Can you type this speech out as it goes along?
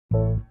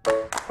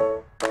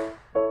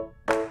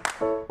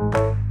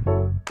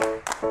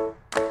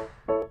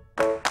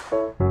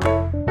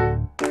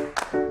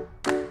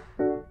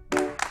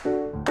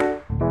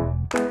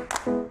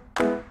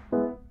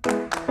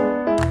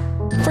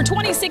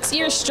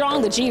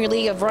strong, the Junior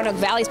League of Roanoke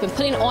Valley has been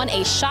putting on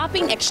a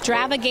shopping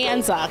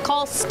extravaganza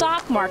called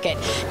Stock Market.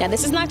 Now,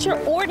 this is not your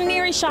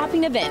ordinary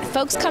shopping event.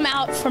 Folks come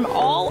out from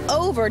all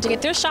over to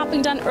get their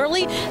shopping done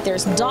early.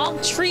 There's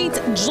dog treats,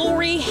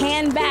 jewelry,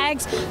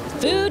 handbags,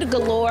 food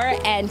galore,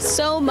 and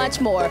so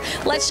much more.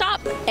 Let's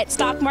shop at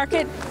Stock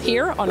Market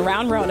here on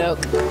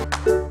Roanoke.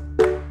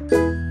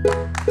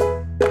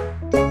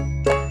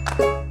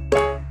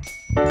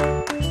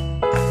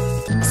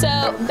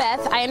 So,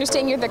 Beth, I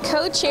understand you're the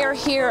co-chair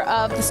here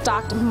of the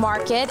Stock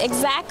Market.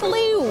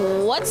 Exactly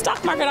what's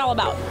Stock Market all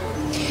about?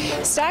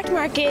 Stock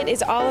Market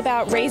is all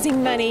about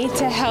raising money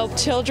to help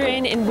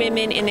children and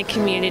women in the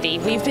community.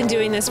 We've been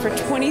doing this for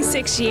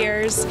 26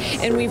 years,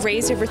 and we've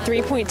raised over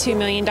 $3.2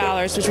 million,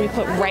 which we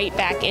put right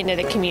back into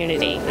the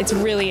community. It's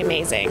really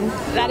amazing.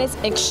 That is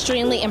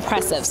extremely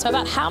impressive. So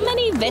about how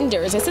many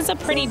vendors, this is a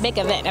pretty big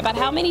event, about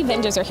how many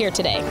vendors are here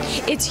today?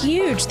 It's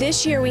huge.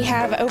 This year we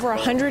have over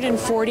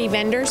 140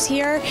 vendors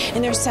here,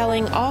 and they're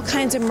selling all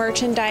kinds of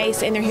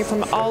merchandise, and they're here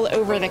from all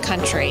over the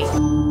country.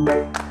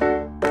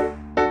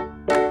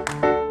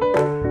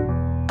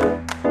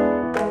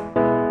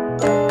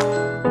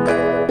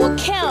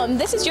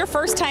 This is your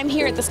first time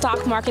here at the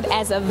Stock Market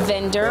as a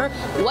vendor.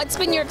 What's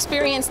been your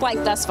experience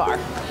like thus far?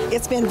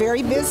 It's been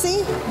very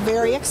busy,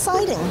 very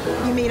exciting.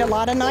 You meet a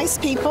lot of nice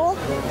people,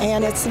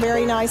 and it's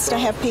very nice to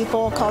have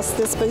people, because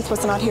this booth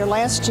was not here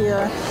last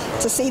year,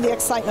 to see the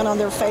excitement on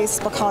their face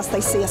because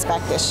they see us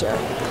back this year.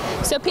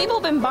 So people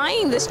have been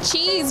buying this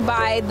cheese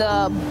by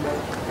the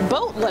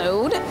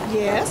boatload.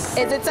 Yes.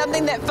 Is it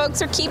something that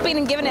folks are keeping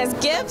and giving as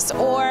gifts,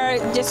 or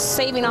just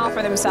saving all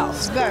for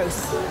themselves?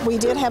 Both. We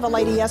did have a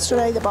lady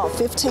yesterday that bought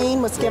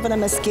 15, was giving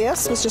them as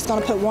gifts, was just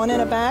going to put one in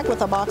a bag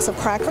with a box of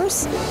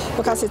crackers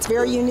because it's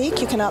very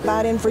unique. You cannot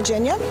buy it in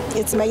Virginia.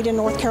 It's made in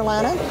North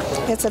Carolina.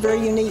 It's a very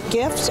unique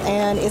gift,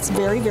 and it's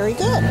very, very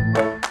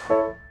good.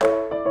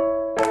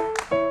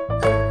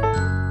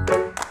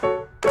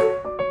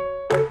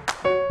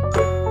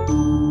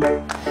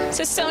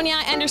 So Sonia,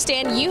 I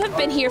understand you have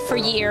been here for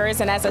years,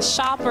 and as a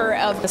shopper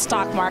of the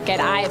Stock Market,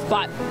 I have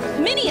bought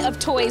many of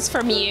toys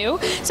from you.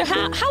 So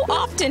how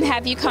often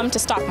have you come to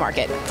Stock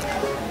Market?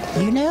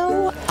 You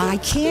know, I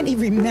can't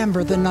even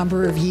remember the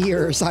number of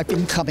years I've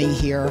been coming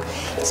here.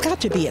 It's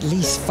got to be at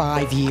least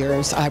 5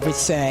 years, I would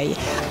say.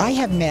 I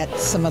have met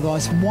some of the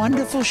most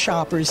wonderful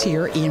shoppers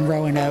here in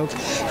Roanoke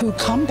who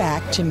come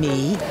back to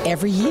me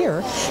every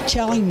year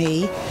telling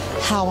me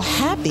how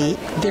happy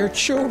their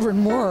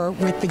children were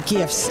with the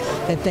gifts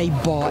that they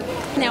bought.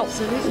 Now,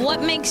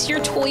 what makes your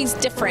toys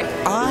different?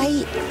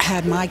 I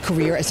had my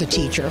career as a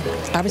teacher.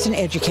 I was an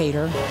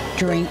educator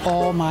during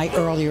all my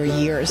earlier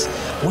years.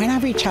 When I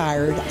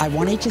retired, I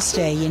wanted to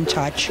stay in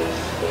touch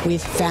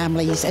with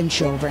families and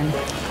children,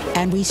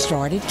 and we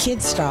started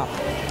Kid Stop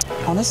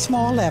on a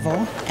small level,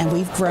 and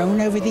we've grown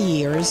over the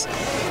years,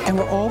 and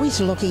we're always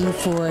looking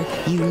for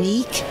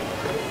unique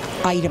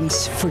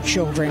items for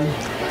children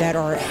that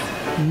are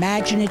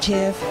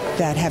imaginative,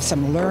 that have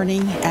some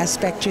learning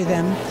aspect to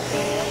them,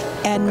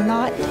 and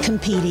not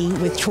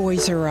competing with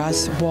Toys R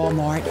Us,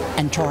 Walmart,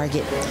 and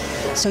Target.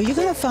 So you're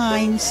going to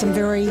find some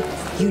very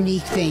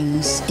unique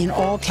things in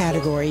all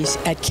categories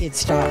at Kid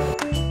Stop.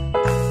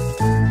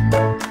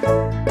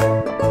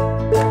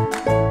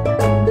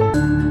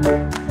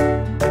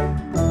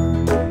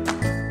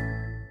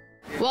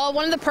 Well,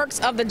 one of the perks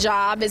of the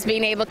job is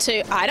being able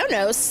to, I don't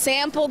know,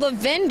 sample the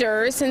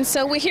vendors. And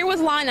so we're here with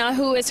Lana,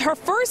 who is her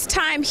first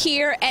time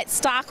here at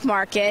Stock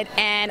Market.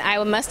 And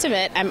I must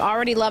admit, I'm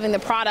already loving the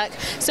product.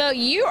 So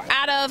you're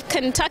out of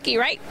Kentucky,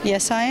 right?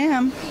 Yes, I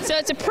am. So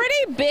it's a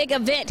pretty big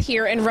event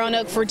here in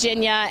Roanoke,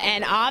 Virginia.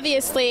 And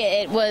obviously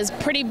it was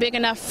pretty big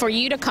enough for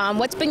you to come.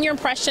 What's been your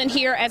impression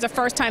here as a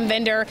first-time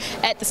vendor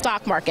at the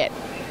Stock Market?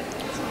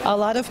 A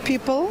lot of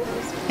people,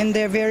 and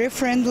they're very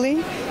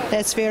friendly.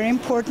 That's very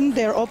important.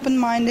 They're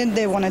open-minded.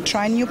 They want to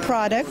try new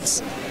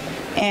products,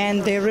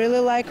 and they really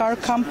like our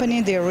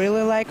company. They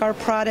really like our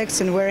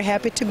products, and we're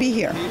happy to be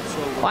here.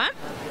 Well,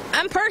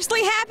 I'm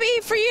personally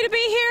happy for you to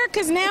be here,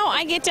 because now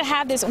I get to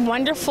have this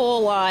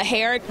wonderful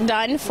hair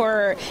done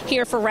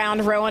here for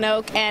Round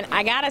Roanoke, and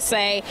I gotta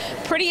say,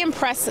 pretty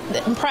impressed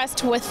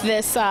with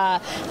this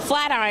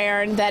flat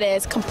iron that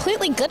is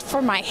completely good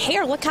for my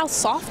hair. Look how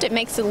soft it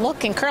makes it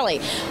look and curly.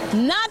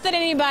 Not that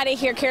anybody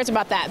here cares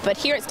about that, but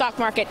here at Stock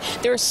Market,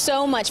 there's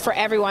so much for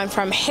everyone,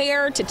 from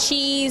hair to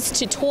cheese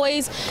to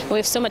toys. We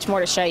have so much more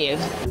to show you.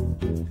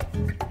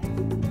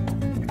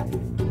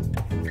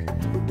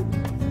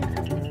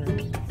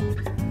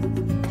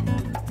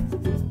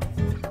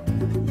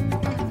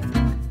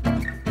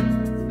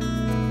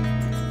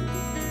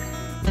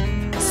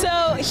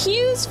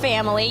 Hughes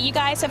family, you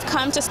guys have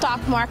come to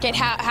Stock Market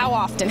how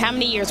often? How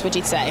many years would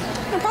you say?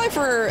 Probably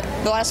for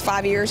the last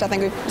 5 years, I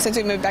think, since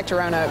we moved back to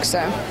Roanoke. So.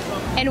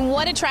 And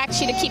what attracts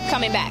you to keep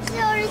coming back?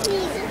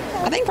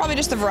 I think probably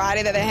just the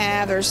variety that they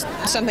have. There's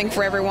something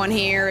for everyone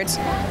here. It's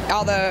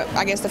all the,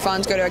 I guess the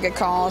funds go to a good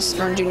cause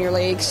from Junior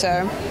League. So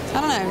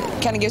I don't know,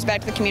 it kind of gives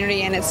back to the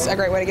community, and it's a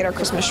great way to get our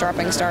Christmas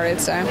shopping started.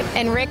 So.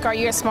 And Rick, are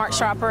you a smart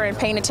shopper and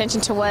paying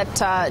attention to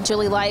what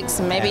Julie likes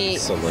and maybe?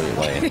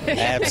 Absolutely,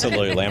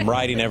 absolutely. I'm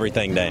writing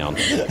everything down.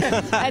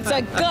 That's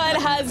a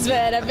good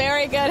husband, a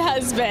very good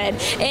husband.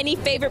 Any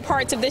favorite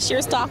parts of this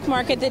year's stock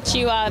market that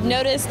you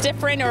noticed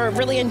different or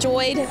really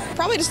enjoyed?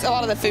 Probably just a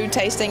lot of the food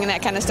tasting and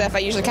that kind of stuff. I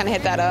usually kind of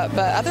hit that up.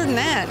 But other than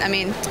that, I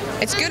mean,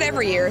 it's good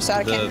every year, so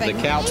I can't think.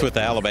 The couch with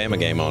the Alabama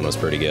game on was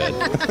pretty good.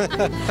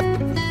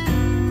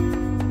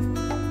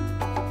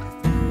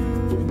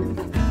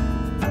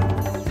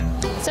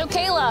 So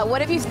Kayla, what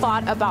have you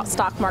thought about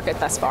stock market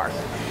thus far?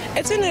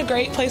 It's been a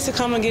great place to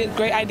come and get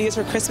great ideas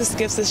for Christmas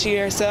gifts this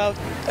year, so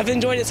I've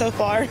enjoyed it so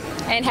far.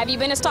 And have you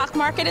been to stock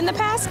market in the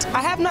past?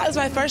 I have not. It's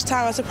my first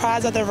time. I was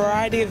surprised at the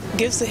variety of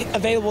gifts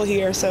available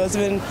here, so it's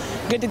been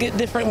good to get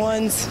different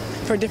ones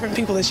for different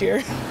people this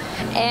year.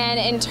 And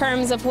in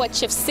terms of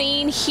what you've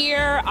seen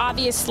here,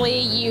 obviously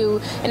you,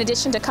 in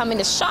addition to coming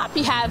to shop,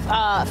 you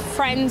have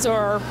friends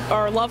or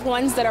loved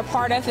ones that are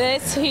part of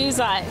this.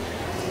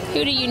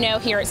 Who do you know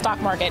here at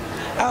Stock Market?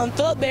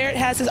 Philip Barrett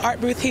has his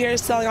art booth here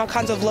selling all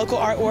kinds of local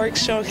artwork,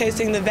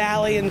 showcasing the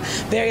valley and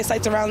various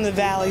sites around the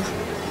valley.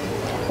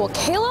 Well,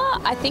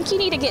 Kayla, I think you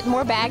need to get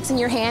more bags in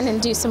your hand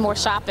and do some more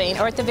shopping,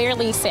 or at the very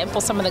least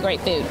sample some of the great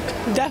food.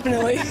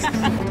 Definitely.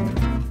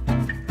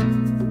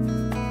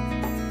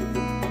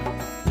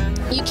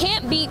 You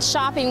can't beat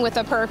shopping with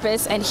a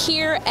purpose, and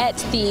here at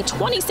the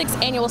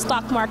 26th Annual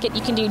Stock Market,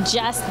 you can do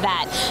just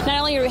that. Not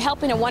only are you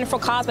helping a wonderful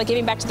cause by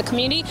giving back to the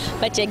community,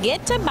 but you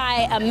get to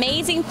buy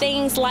amazing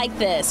things like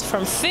this,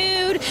 from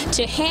food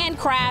to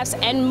handcrafts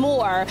and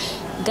more.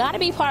 Got to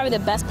be part of the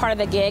best part of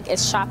the gig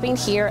is shopping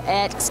here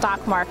at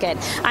Stock Market.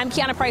 I'm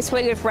Kiana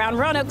Price-Wigg with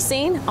Roanoke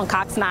Scene on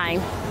Cox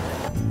 9.